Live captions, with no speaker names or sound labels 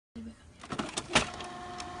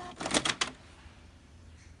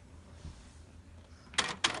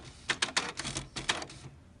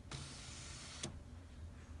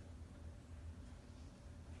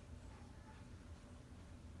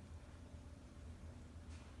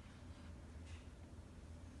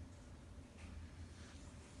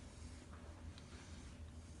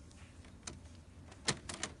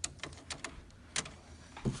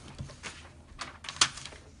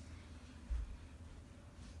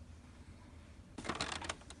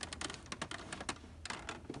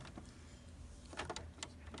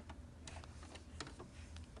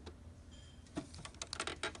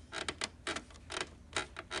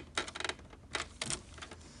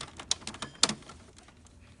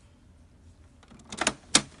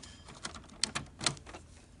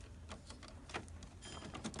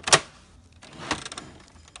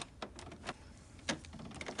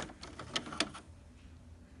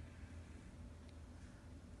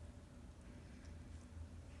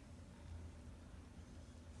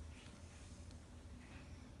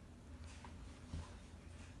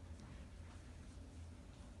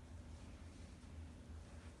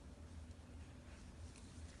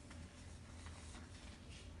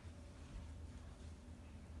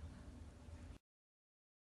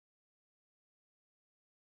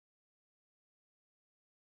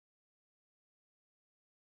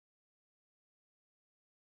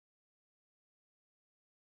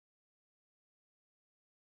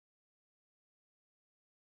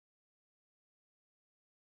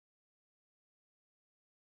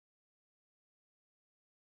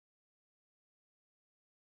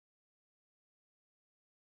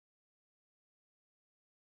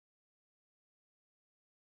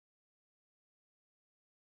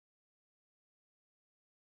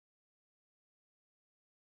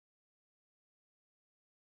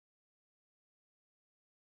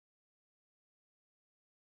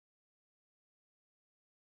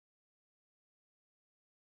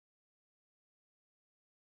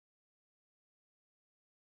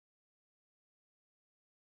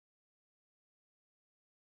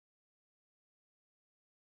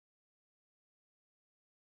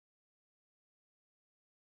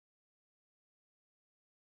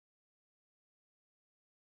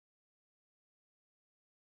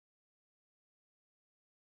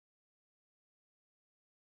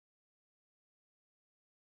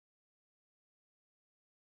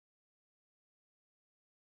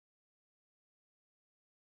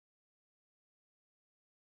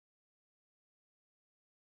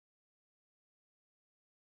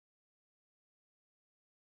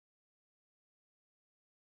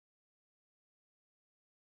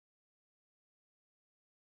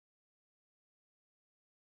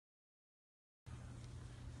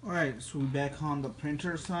Alright, so we're back on the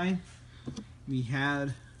printer side. We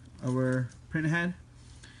had our print head,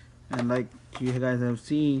 and like you guys have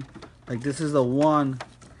seen, like this is the one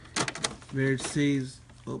where it says,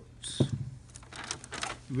 oops,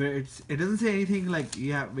 where it doesn't say anything like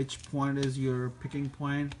which point is your picking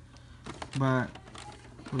point, but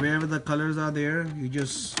wherever the colors are there, you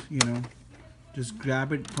just just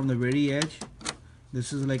grab it from the very edge.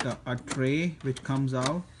 This is like a tray which comes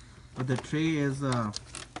out, but the tray is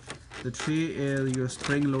your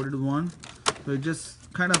spring loaded one, so it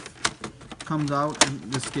just kind of comes out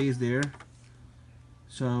and just stays there.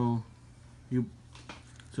 So you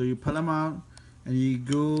pull them out and you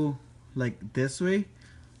go like this way.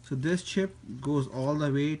 So this chip goes all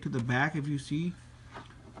the way to the back. If you see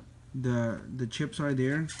the chips are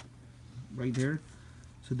there, right there.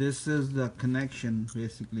 So this is the connection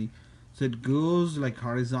basically. So it goes like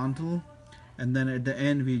horizontal, and then at the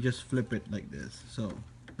end we just flip it like this. So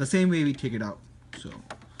the same way we take it out. So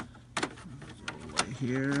right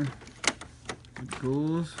here it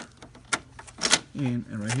goes in,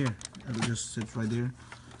 and right here it just sits right there.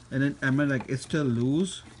 And then I mean, like, it's still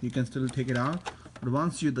loose, you can still take it out, but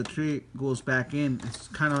once the tray goes back in, it's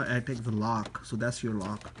kind of takes the lock. So that's your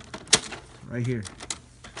lock right here.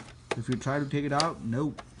 If you try to take it out,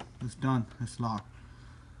 nope, it's done, it's locked.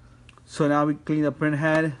 So now we clean the print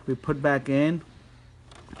head, we put back in.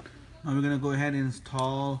 Now we're gonna go ahead and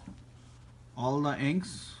install all the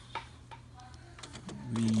inks.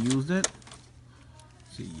 We used it.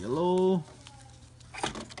 See, yellow,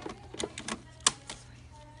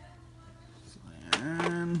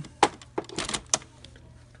 cyan.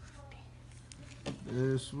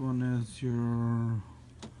 This one is your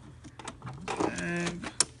black.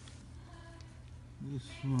 This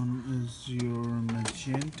one is your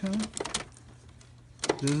magenta.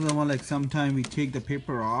 This is the one, like, sometimes we take the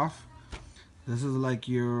paper off. This is like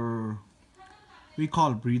your, we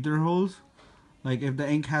call it breather holes. Like if the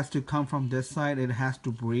ink has to come from this side, it has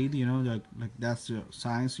to breathe, like that's your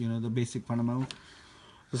science, the basic fundamental.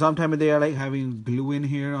 So sometimes they are like having glue in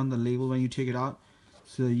here on the label when you take it out.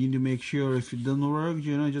 So you need to make sure, if it doesn't work,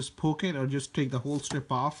 just poke it or just take the whole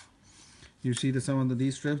strip off. You see some of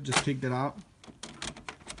these strips, just take that out.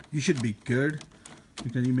 You should be good,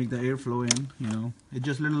 because you make the airflow in, It's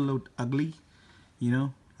just a little ugly,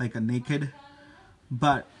 like a naked,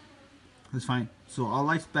 but it's fine. So all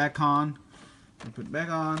lights back on, put it back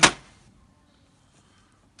on.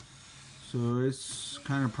 So it's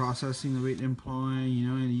kind of processing the weight employed,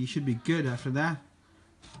 and you should be good after that.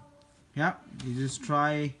 Yeah, you just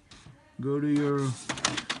try, go to your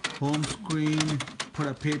home screen, put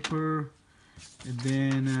a paper, and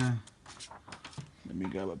then let me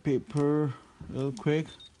grab a paper real quick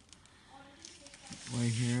right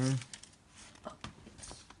here.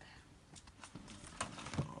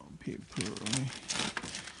 Oh, paper, right?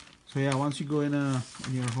 So yeah, once you go in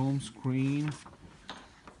your home screen,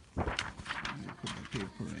 you put the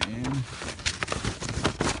paper in.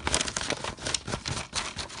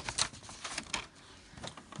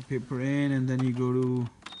 The paper in, and then you go to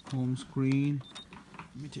home screen.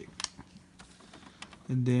 Let me take.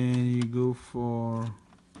 And then you go for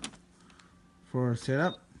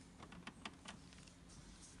setup.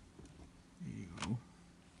 There you go.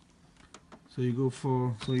 So you go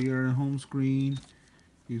so you're on home screen.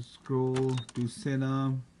 You scroll to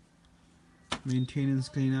setup, maintenance,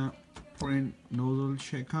 cleanup, print, nozzle,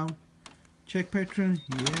 checkout, check pattern.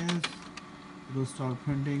 Yes, it will start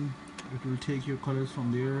printing. It will take your colors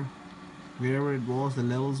from there, wherever it was, the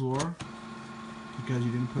levels were, because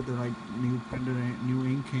you didn't put the right new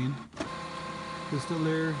ink in. It's still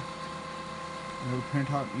there. It will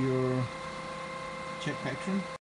print out your check pattern.